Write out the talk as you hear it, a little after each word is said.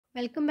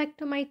Welcome back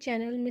to my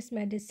channel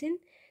Mis.Medicine.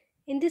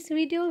 In this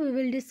video we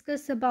will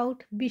discuss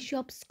about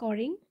Bishop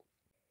scoring.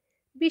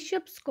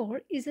 Bishop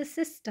score is a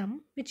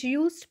system which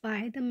used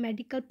by the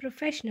medical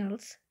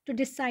professionals to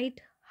decide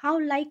how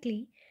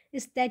likely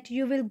is that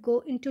you will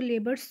go into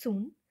labor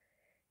soon.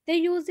 They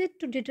use it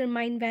to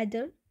determine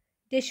whether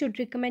they should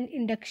recommend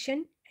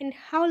induction and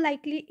how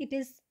likely it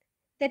is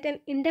that an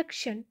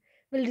induction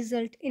will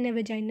result in a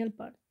vaginal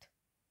birth.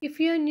 If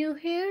you are new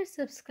here,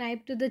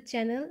 subscribe to the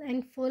channel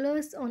and follow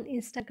us on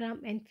Instagram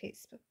and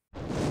Facebook.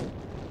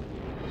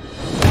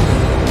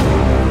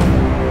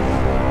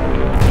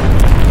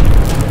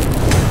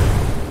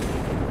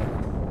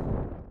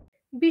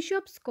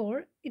 Bishop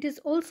score, it is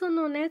also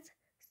known as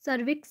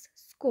Cervix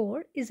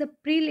score, is a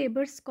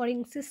pre-labor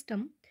scoring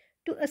system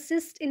to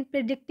assist in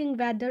predicting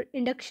whether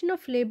induction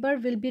of labor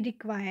will be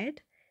required.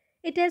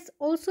 It has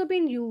also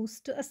been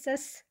used to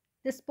assess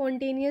the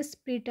spontaneous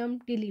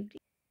preterm delivery.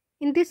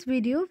 In this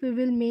video, we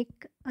will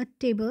make a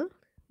table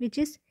which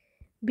is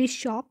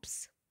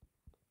Bishop's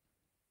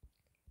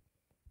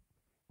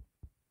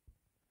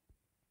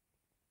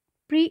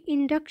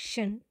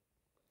pre-induction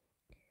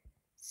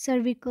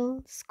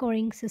cervical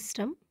scoring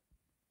system.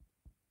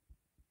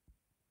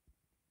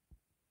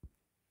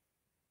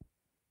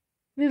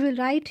 We will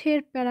write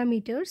here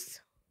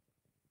parameters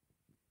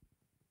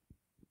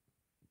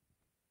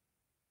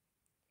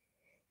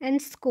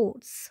and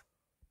scores.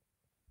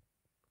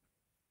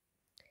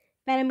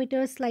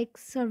 Parameters like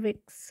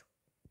cervix,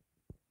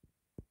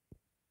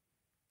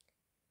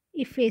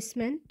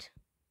 effacement,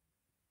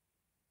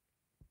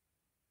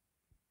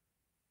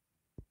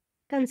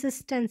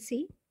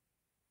 consistency,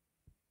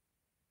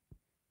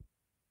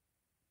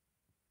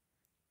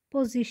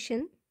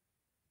 position,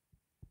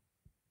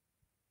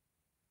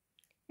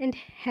 and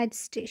head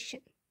station.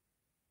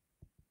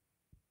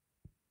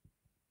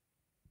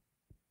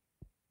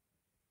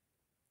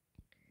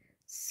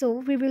 So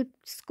we will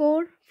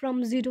score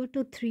from 0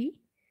 to 3,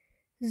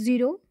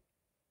 0,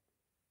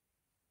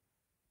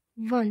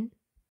 1,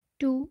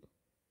 2,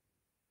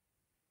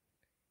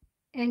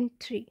 and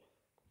 3.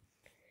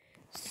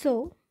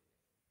 So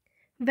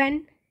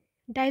when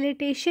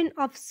dilatation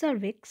of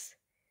cervix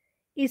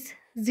is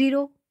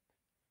 0,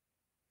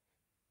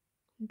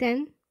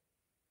 then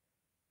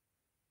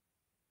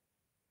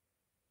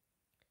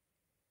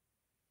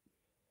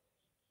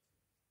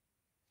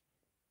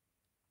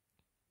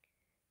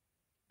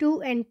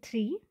two and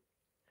 3.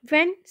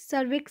 When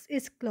cervix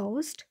is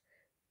closed,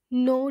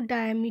 no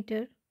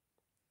diameter.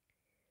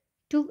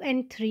 2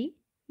 and 3.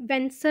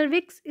 When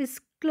cervix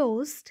is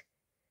closed,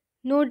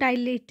 no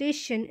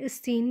dilatation is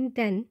seen,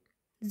 then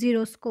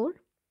 0 score.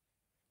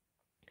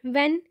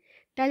 When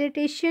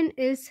dilatation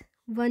is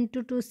 1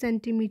 to 2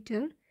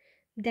 centimeter,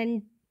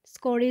 then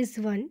score is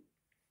 1.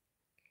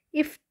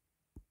 If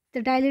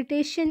the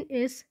dilatation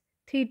is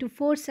 3 to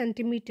 4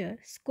 centimeter,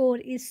 score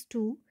is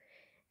 2.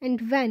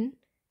 And when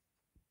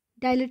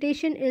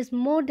dilatation is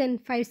more than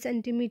 5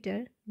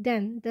 centimeter,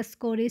 then the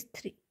score is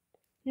 3.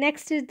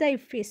 Next is the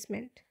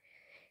effacement.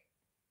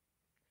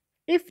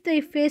 If the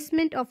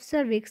effacement of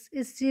cervix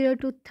is 0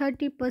 to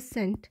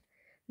 30%,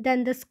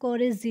 then the score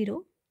is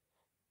 0.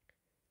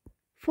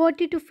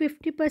 40 to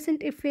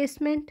 50%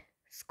 effacement,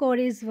 score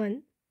is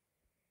 1.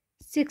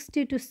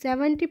 60 to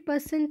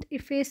 70%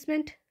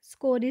 effacement,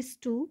 score is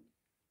 2.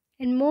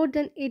 And more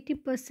than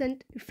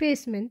 80%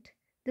 effacement,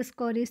 the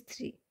score is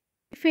 3.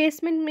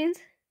 Effacement means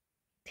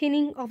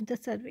thinning of the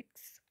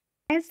cervix.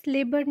 As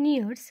labor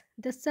nears,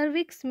 the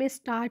cervix may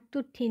start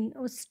to thin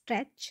or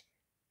stretch,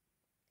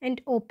 and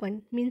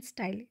open means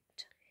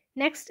dilate.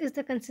 Next is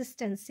the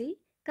consistency.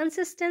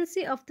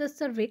 Consistency of the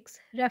cervix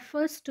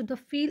refers to the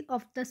feel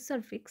of the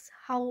cervix,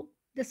 how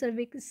the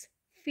cervix is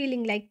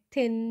feeling, like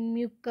thin,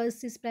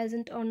 mucus is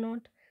present or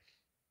not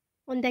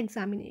on the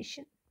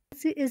examination.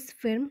 If the consistency is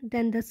firm,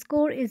 then the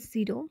score is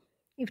 0.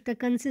 If the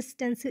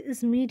consistency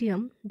is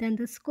medium, then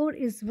the score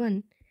is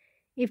 1.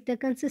 If the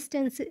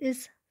consistency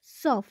is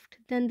soft,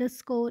 then the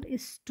score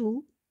is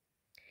 2.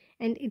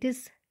 And it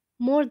is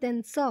more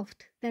than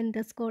soft, then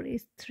the score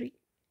is 3.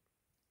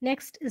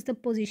 Next is the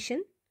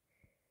position.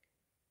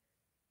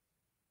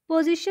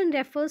 Position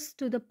refers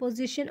to the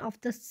position of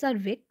the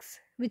cervix,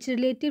 which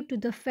is relative to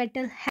the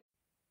fetal head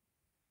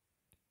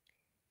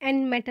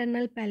and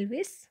maternal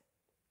pelvis.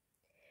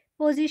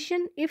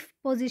 Position, if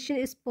position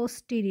is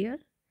posterior,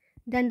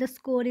 then the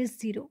score is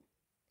 0.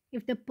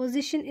 If the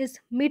position is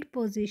mid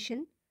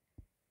position,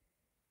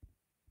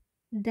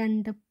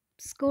 then the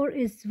score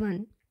is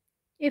 1.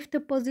 If the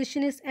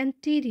position is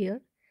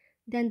anterior,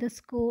 then the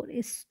score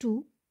is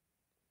 2.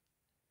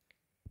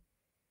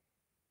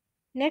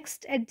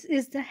 Next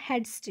is the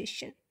head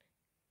station.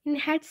 In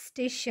head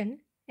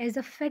station, as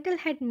the fetal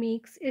head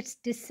makes its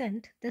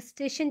descent, the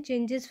station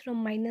changes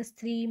from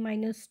 -3,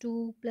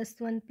 -2,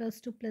 +1,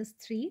 +2,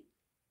 +3.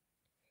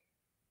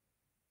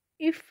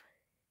 If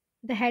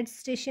the head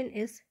station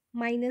is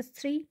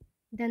 -3,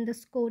 then the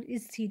score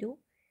is 0.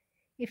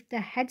 If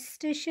the head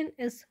station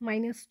is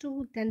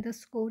 -2, then the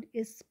score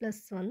is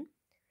 +1.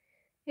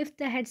 If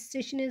the head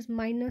station is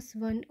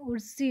 -1 or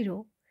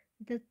 0,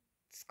 the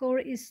score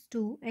is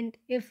 2, and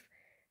if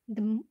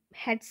the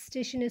head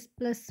station is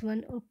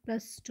 +1 or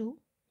 +2,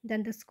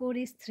 then the score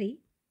is 3.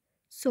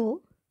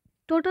 So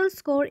total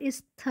score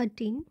is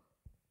 13.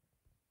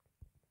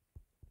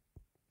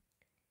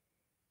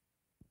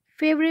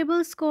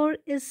 Favorable score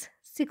is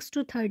 6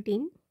 to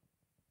 13.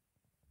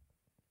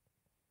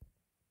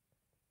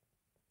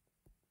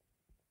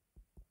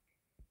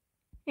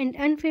 And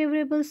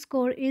unfavorable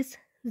score is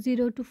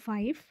 0 to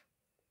 5.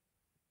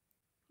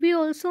 We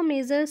also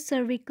measure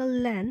cervical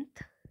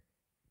length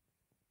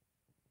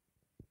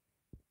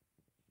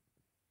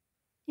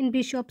in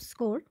Bishop's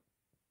score,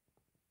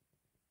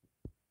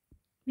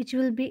 which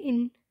will be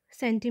in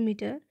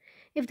centimeter.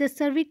 If the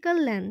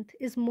cervical length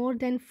is more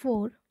than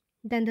 4,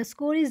 then the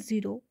score is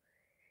 0.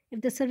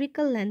 If the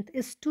cervical length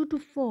is 2 to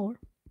 4,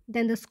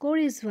 then the score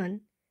is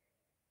 1.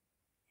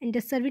 And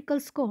the cervical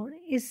score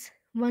is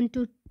 1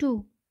 to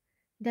 2,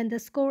 then the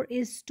score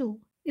is 2.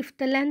 If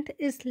the length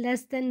is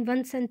less than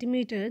 1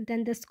 centimeter,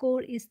 then the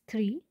score is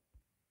 3.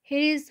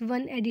 Here is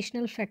one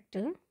additional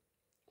factor: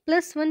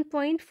 plus 1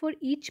 point for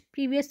each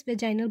previous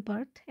vaginal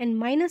birth and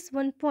minus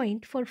 1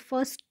 point for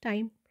first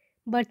time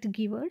birth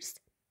givers.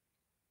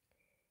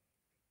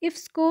 If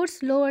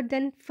scores lower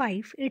than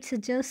 5, it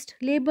suggests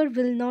labor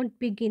will not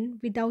begin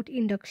without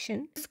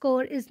induction. If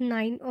score is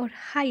 9 or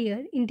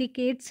higher,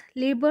 indicates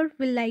labor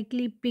will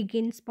likely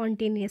begin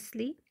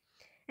spontaneously.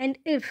 And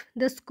if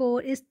the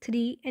score is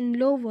 3 and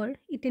lower,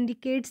 it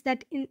indicates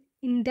that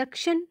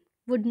induction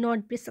would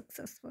not be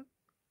successful.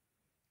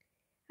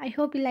 I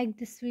hope you liked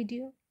this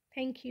video.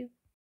 Thank you.